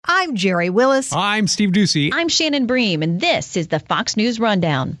I'm Jerry Willis. I'm Steve Ducey. I'm Shannon Bream, and this is the Fox News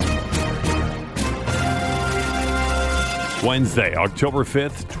Rundown. Wednesday, October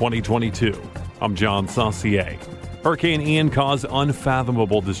 5th, 2022. I'm John Saucier. Hurricane Ian caused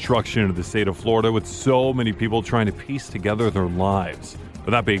unfathomable destruction in the state of Florida, with so many people trying to piece together their lives.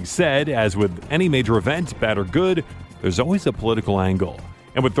 But that being said, as with any major event, bad or good, there's always a political angle.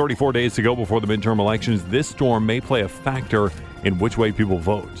 And with 34 days to go before the midterm elections, this storm may play a factor in which way people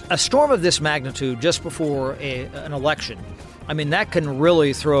vote. A storm of this magnitude just before an election, I mean, that can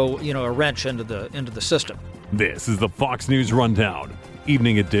really throw, a wrench into the system. This is the Fox News Rundown,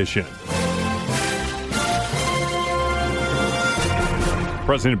 Evening Edition.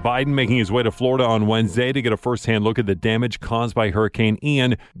 President Biden making his way to Florida on Wednesday to get a first-hand look at the damage caused by Hurricane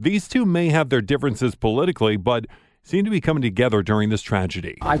Ian. These two may have their differences politically, but seem to be coming together during this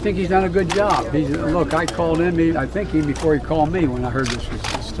tragedy. I think he's done a good job. I called him, I think even before he called me when I heard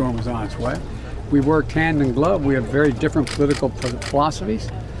this storm was on its way. We worked hand in glove. We have very different political philosophies,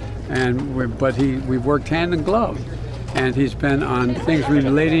 but we've worked hand in glove. And he's been on things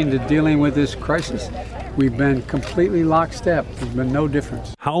relating to dealing with this crisis. We've been completely lockstep. There's been no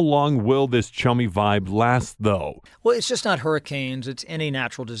difference. How long will this chummy vibe last, though? Well, it's just not hurricanes. It's any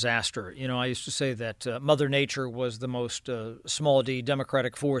natural disaster. I used to say that Mother Nature was the most small d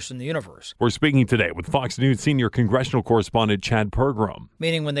democratic force in the universe. We're speaking today with Fox News senior congressional correspondent Chad Pergram.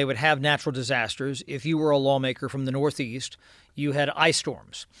 Meaning when they would have natural disasters, if you were a lawmaker from the Northeast, you had ice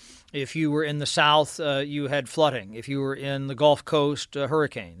storms. If you were in the South, you had flooding. If you were in the Gulf Coast,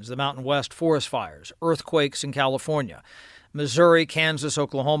 hurricanes, the Mountain West, forest fires, earthquakes in California, Missouri, Kansas,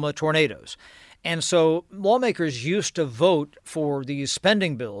 Oklahoma, tornadoes. And so lawmakers used to vote for these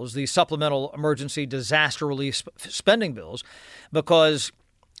spending bills, these supplemental emergency disaster relief spending bills, because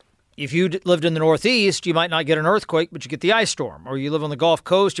if you lived in the Northeast, you might not get an earthquake, but you get the ice storm. Or you live on the Gulf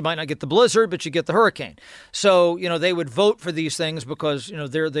Coast, you might not get the blizzard, but you get the hurricane. So, they would vote for these things because,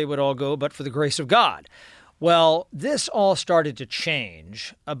 there they would all go, but for the grace of God. Well, this all started to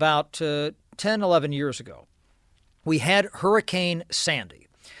change about 10, 11 years ago. We had Hurricane Sandy,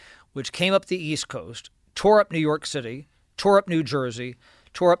 which came up the East Coast, tore up New York City, tore up New Jersey,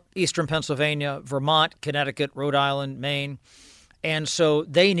 tore up eastern Pennsylvania, Vermont, Connecticut, Rhode Island, Maine. And so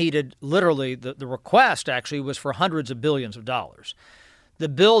they needed literally, the request actually was for hundreds of billions of dollars. The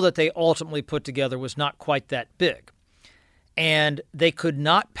bill that they ultimately put together was not quite that big. And they could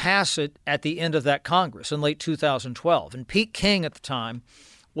not pass it at the end of that Congress in late 2012. And Pete King at the time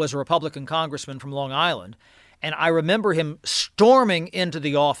was a Republican congressman from Long Island. And I remember him storming into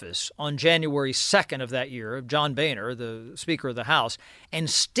the office on January 2nd of that year, John Boehner, the Speaker of the House, and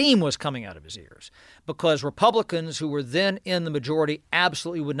steam was coming out of his ears because Republicans who were then in the majority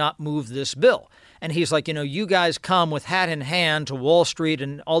absolutely would not move this bill. And he's like, you guys come with hat in hand to Wall Street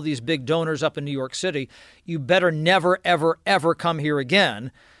and all these big donors up in New York City. You better never, ever, ever come here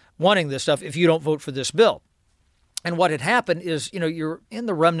again wanting this stuff if you don't vote for this bill. And what had happened is, you're in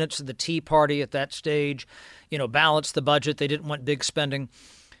the remnants of the Tea Party at that stage, balance the budget. They didn't want big spending.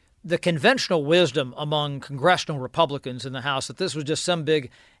 The conventional wisdom among congressional Republicans in the House that this was just some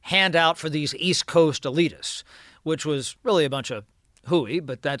big handout for these East Coast elitists, which was really a bunch of hooey,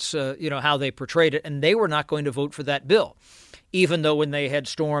 but that's, how they portrayed it. And they were not going to vote for that bill, even though when they had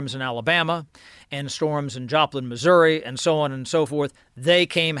storms in Alabama and storms in Joplin, Missouri, and so on and so forth, they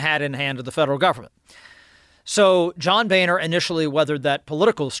came hat in hand to the federal government. So John Boehner initially weathered that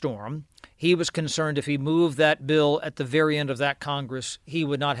political storm. He was concerned if he moved that bill at the very end of that Congress, he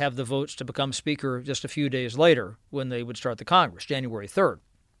would not have the votes to become Speaker just a few days later when they would start the Congress, January 3rd.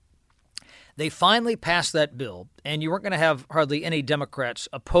 They finally passed that bill, and you weren't going to have hardly any Democrats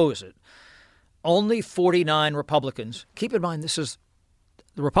oppose it. Only 49 Republicans. Keep in mind, the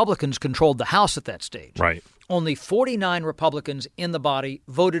Republicans controlled the House at that stage. Right. Only 49 Republicans in the body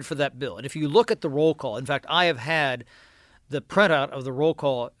voted for that bill. And if you look at the roll call, in fact, I have had the printout of the roll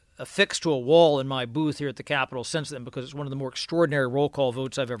call affixed to a wall in my booth here at the Capitol since then because it's one of the more extraordinary roll call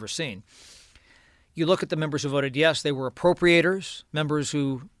votes I've ever seen. You look at the members who voted yes, they were appropriators, members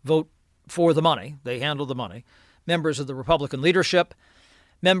who vote for the money, they handle the money, members of the Republican leadership,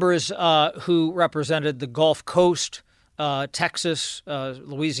 members who represented the Gulf Coast, Texas,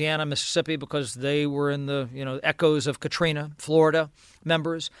 Louisiana, Mississippi, because they were in the echoes of Katrina, Florida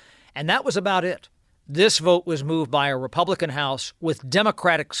members, and that was about it. This vote was moved by a Republican House with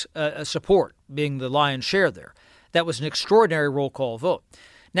Democratic support being the lion's share there. That was an extraordinary roll call vote.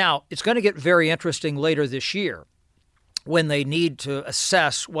 Now, it's going to get very interesting later this year when they need to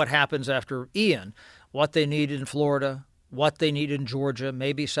assess what happens after Ian, what they need in Florida, what they need in Georgia,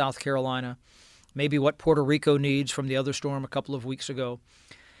 maybe South Carolina, maybe what Puerto Rico needs from the other storm a couple of weeks ago.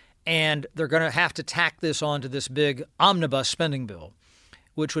 And they're going to have to tack this onto this big omnibus spending bill,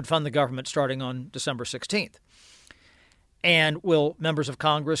 which would fund the government starting on December 16th. And will members of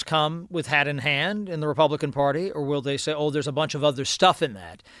Congress come with hat in hand in the Republican Party, or will they say, oh, there's a bunch of other stuff in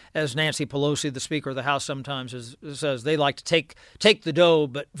that? As Nancy Pelosi, the Speaker of the House, sometimes says, they like to take the dough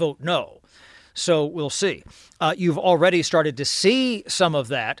but vote no. So we'll see. You've already started to see some of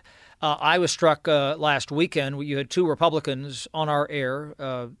that. I was struck last weekend. You had two Republicans on our air,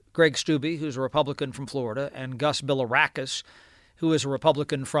 Greg Steube, who's a Republican from Florida, and Gus Bilirakis, who is a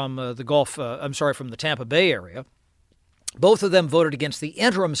Republican from from the Tampa Bay area. Both of them voted against the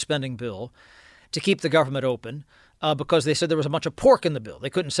interim spending bill to keep the government open because they said there was a bunch of pork in the bill. They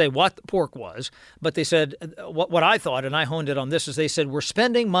couldn't say what the pork was, but they said what I thought, and I honed it on this, is they said we're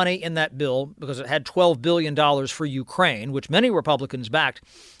spending money in that bill because it had $12 billion for Ukraine, which many Republicans backed.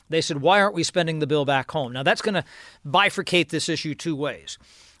 They said, why aren't we spending the bill back home? Now, that's going to bifurcate this issue two ways.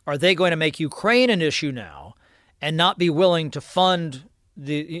 Are they going to make Ukraine an issue now and not be willing to fund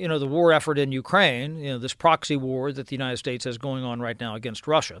the war effort in Ukraine, this proxy war that the United States has going on right now against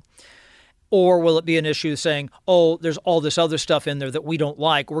Russia? Or will it be an issue saying, oh, there's all this other stuff in there that we don't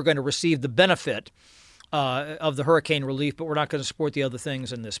like. We're going to receive the benefit of the hurricane relief, but we're not going to support the other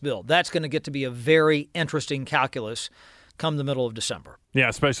things in this bill. That's going to get to be a very interesting calculus come the middle of December. Yeah,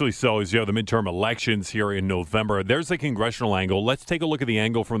 especially so as you have the midterm elections here in November. There's a congressional angle. Let's take a look at the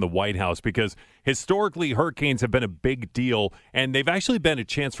angle from the White House, because historically hurricanes have been a big deal, and they've actually been a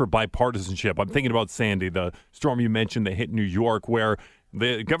chance for bipartisanship. I'm thinking about Sandy, the storm you mentioned that hit New York, where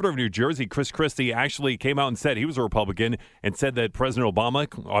the governor of New Jersey, Chris Christie, actually came out and said he was a Republican and said that President Obama,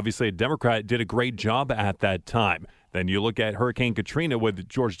 obviously a Democrat, did a great job at that time. Then you look at Hurricane Katrina with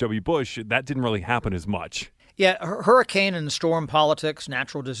George W. Bush, that didn't really happen as much. Yeah, hurricane and storm politics,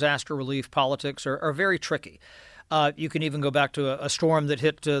 natural disaster relief politics are very tricky. You can even go back to a storm that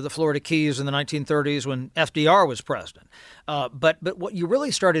hit the Florida Keys in the 1930s when FDR was president. But what you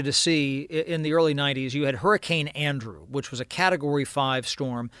really started to see in the early 90s, you had Hurricane Andrew, which was a Category 5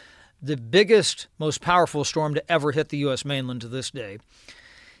 storm, the biggest, most powerful storm to ever hit the U.S. mainland to this day.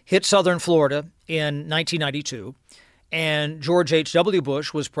 Hit southern Florida in 1992. And George H.W.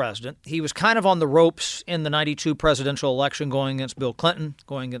 Bush was president. He was kind of on the ropes in the 92 presidential election, going against Bill Clinton,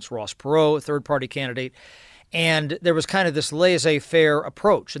 going against Ross Perot, a third-party candidate. And there was kind of this laissez-faire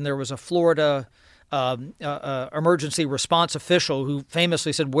approach. And there was a Florida emergency response official who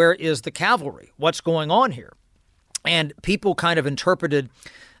famously said, where is the cavalry? What's going on here? And people kind of interpreted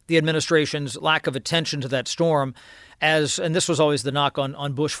the administration's lack of attention to that storm as, and this was always the knock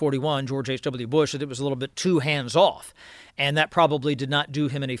on Bush 41, George H.W. Bush, that it was a little bit too hands-off. And that probably did not do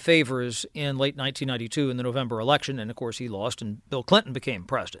him any favors in late 1992 in the November election. And, of course, he lost and Bill Clinton became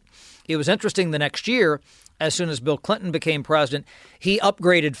president. It was interesting the next year, as soon as Bill Clinton became president, he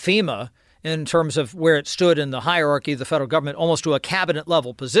upgraded FEMA in terms of where it stood in the hierarchy of the federal government almost to a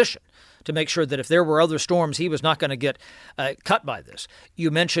cabinet-level position to make sure that if there were other storms, he was not going to get cut by this.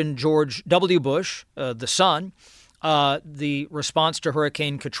 You mentioned George W. Bush, the son. The response to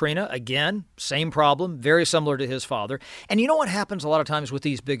Hurricane Katrina, again, same problem, very similar to his father. And you know what happens a lot of times with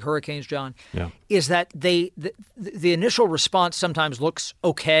these big hurricanes, John? Yeah. Is that the initial response sometimes looks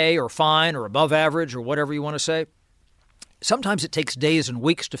okay or fine or above average or whatever you want to say. Sometimes it takes days and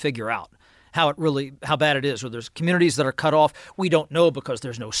weeks to figure out how bad it is, or there's communities that are cut off. We don't know because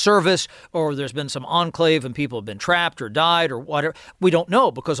there's no service, or there's been some enclave and people have been trapped or died or whatever. We don't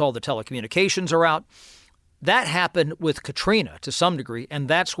know because all the telecommunications are out. That happened with Katrina to some degree, and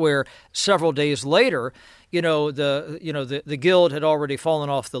that's where several days later, the guild had already fallen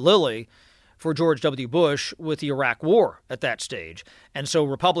off the lily for George W. Bush with the Iraq War at that stage. And so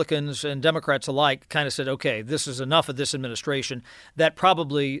Republicans and Democrats alike kind of said, okay, this is enough of this administration. That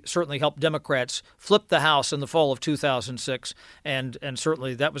probably certainly helped Democrats flip the House in the fall of 2006, and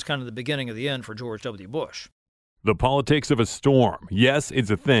certainly that was kind of the beginning of the end for George W. Bush. The politics of a storm. Yes,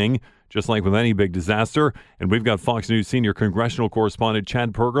 it's a thing, just like with any big disaster. And we've got Fox News senior congressional correspondent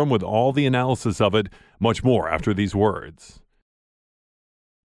Chad Pergram with all the analysis of it, much more after these words.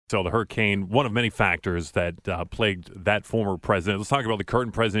 So the hurricane, one of many factors that plagued that former president. Let's talk about the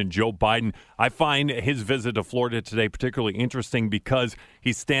current president, Joe Biden. I find his visit to Florida today particularly interesting because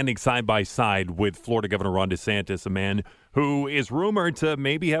he's standing side by side with Florida Governor Ron DeSantis, a man who is rumored to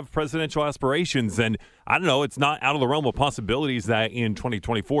maybe have presidential aspirations. And I don't know, it's not out of the realm of possibilities that in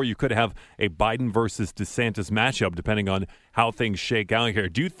 2024 you could have a Biden versus DeSantis matchup, depending on how things shake out here.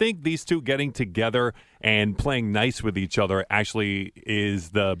 Do you think these two getting together and playing nice with each other actually is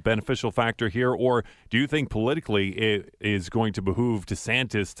the beneficial factor here? Or do you think politically it is going to behoove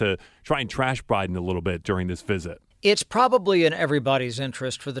DeSantis to try and trash Biden a little bit during this visit? It's probably in everybody's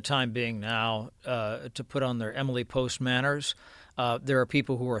interest for the time being now to put on their Emily Post manners. There are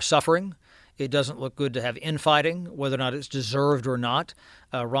people who are suffering. It doesn't look good to have infighting, whether or not it's deserved or not.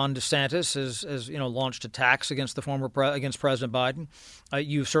 Ron DeSantis has launched attacks against against President Biden.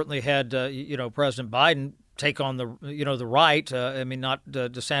 You've certainly had President Biden take on the right.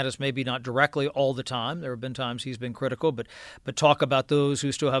 DeSantis maybe not directly all the time. There have been times he's been critical, but talk about those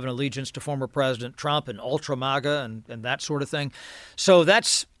who still have an allegiance to former President Trump and ultra MAGA and that sort of thing. So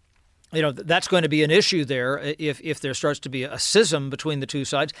that's going to be an issue there if there starts to be a schism between the two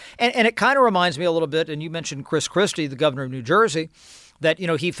sides. And it kind of reminds me a little bit, and you mentioned Chris Christie, the governor of New Jersey, that,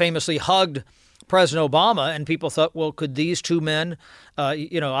 he famously hugged President Obama, and people thought, well, could these two men,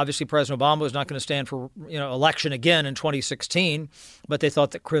 obviously President Obama was not going to stand for, election again in 2016, but they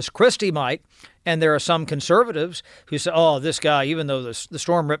thought that Chris Christie might. And there are some conservatives who say, oh, this guy, even though the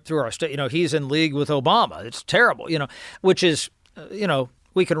storm ripped through our state, he's in league with Obama. It's terrible, which is,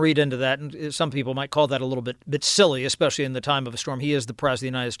 we can read into that, and some people might call that a little bit silly, especially in the time of a storm. He is the president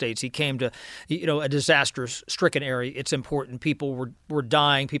of the United States. He came to, a disaster-stricken area. It's important. People were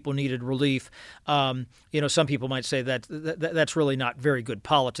dying. People needed relief. Some people might say that's really not very good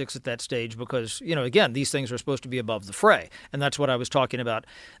politics at that stage because, again, these things are supposed to be above the fray, and that's what I was talking about.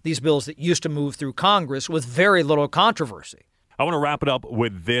 These bills that used to move through Congress with very little controversy. I want to wrap it up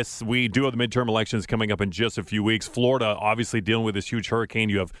with this. We do have the midterm elections coming up in just a few weeks. Florida obviously dealing with this huge hurricane.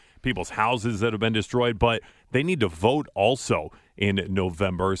 You have people's houses that have been destroyed, but they need to vote also in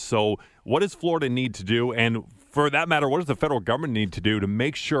November. So what does Florida need to do? And for that matter, what does the federal government need to do to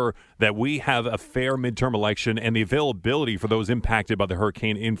make sure that we have a fair midterm election and the availability for those impacted by the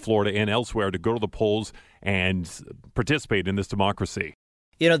hurricane in Florida and elsewhere to go to the polls and participate in this democracy?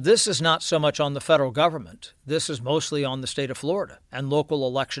 This is not so much on the federal government. This is mostly on the state of Florida and local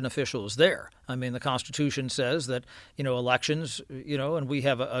election officials there. I mean, the Constitution says that, elections, and we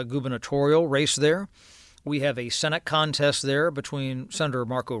have a gubernatorial race there. We have a Senate contest there between Senator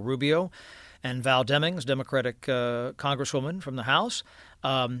Marco Rubio and Val Demings, Democratic congresswoman from the House.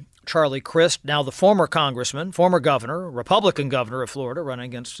 Charlie Crist, now the former congressman, former governor, Republican governor of Florida, running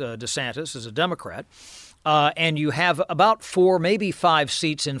against DeSantis as a Democrat. And you have about 4, maybe 5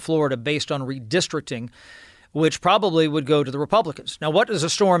 seats in Florida based on redistricting, which probably would go to the Republicans. Now, what does a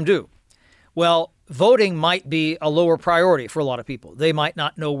storm do? Well, voting might be a lower priority for a lot of people. They might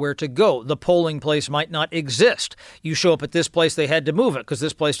not know where to go. The polling place might not exist. You show up at this place, they had to move it because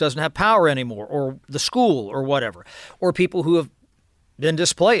this place doesn't have power anymore, or the school or whatever. Or people who have been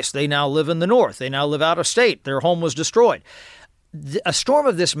displaced. They now live in the north. They now live out of state. Their home was destroyed. A storm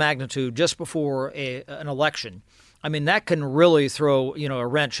of this magnitude just before an election, I mean, that can really throw, a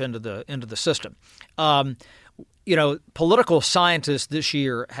wrench into the system. Political scientists this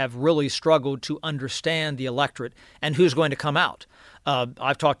year have really struggled to understand the electorate and who's going to come out.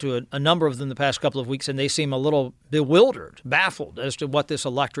 I've talked to a number of them the past couple of weeks, and they seem a little bewildered, baffled as to what this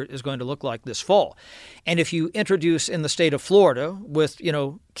electorate is going to look like this fall. And if you introduce in the state of Florida with,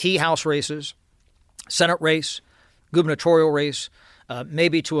 key House races, Senate race, gubernatorial race,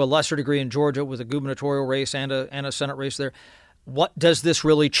 maybe to a lesser degree in Georgia with a gubernatorial race and a Senate race there. What does this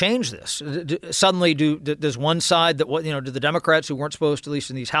really change this? Suddenly, does one side do the Democrats who weren't supposed to, at least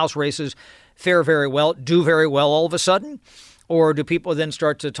in these House races, do very well all of a sudden? Or do people then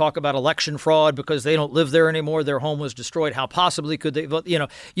start to talk about election fraud because they don't live there anymore? Their home was destroyed. How possibly could they vote?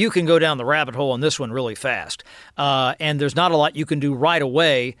 You can go down the rabbit hole on this one really fast. And there's not a lot you can do right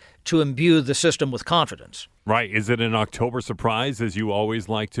away to imbue the system with confidence. Right. Is it an October surprise, as you always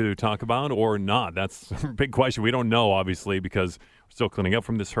like to talk about, or not? That's a big question. We don't know, obviously, because we're still cleaning up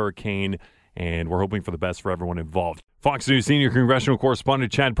from this hurricane, and we're hoping for the best for everyone involved. Fox News senior congressional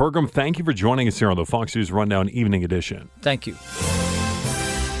correspondent Chad Pergram, thank you for joining us here on the Fox News Rundown Evening Edition. Thank you.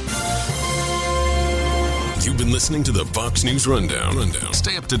 You've been listening to the Fox News Rundown.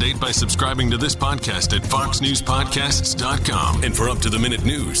 Stay up to date by subscribing to this podcast at foxnewspodcasts.com. And for up-to-the-minute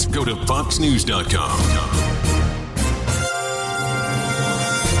news, go to foxnews.com.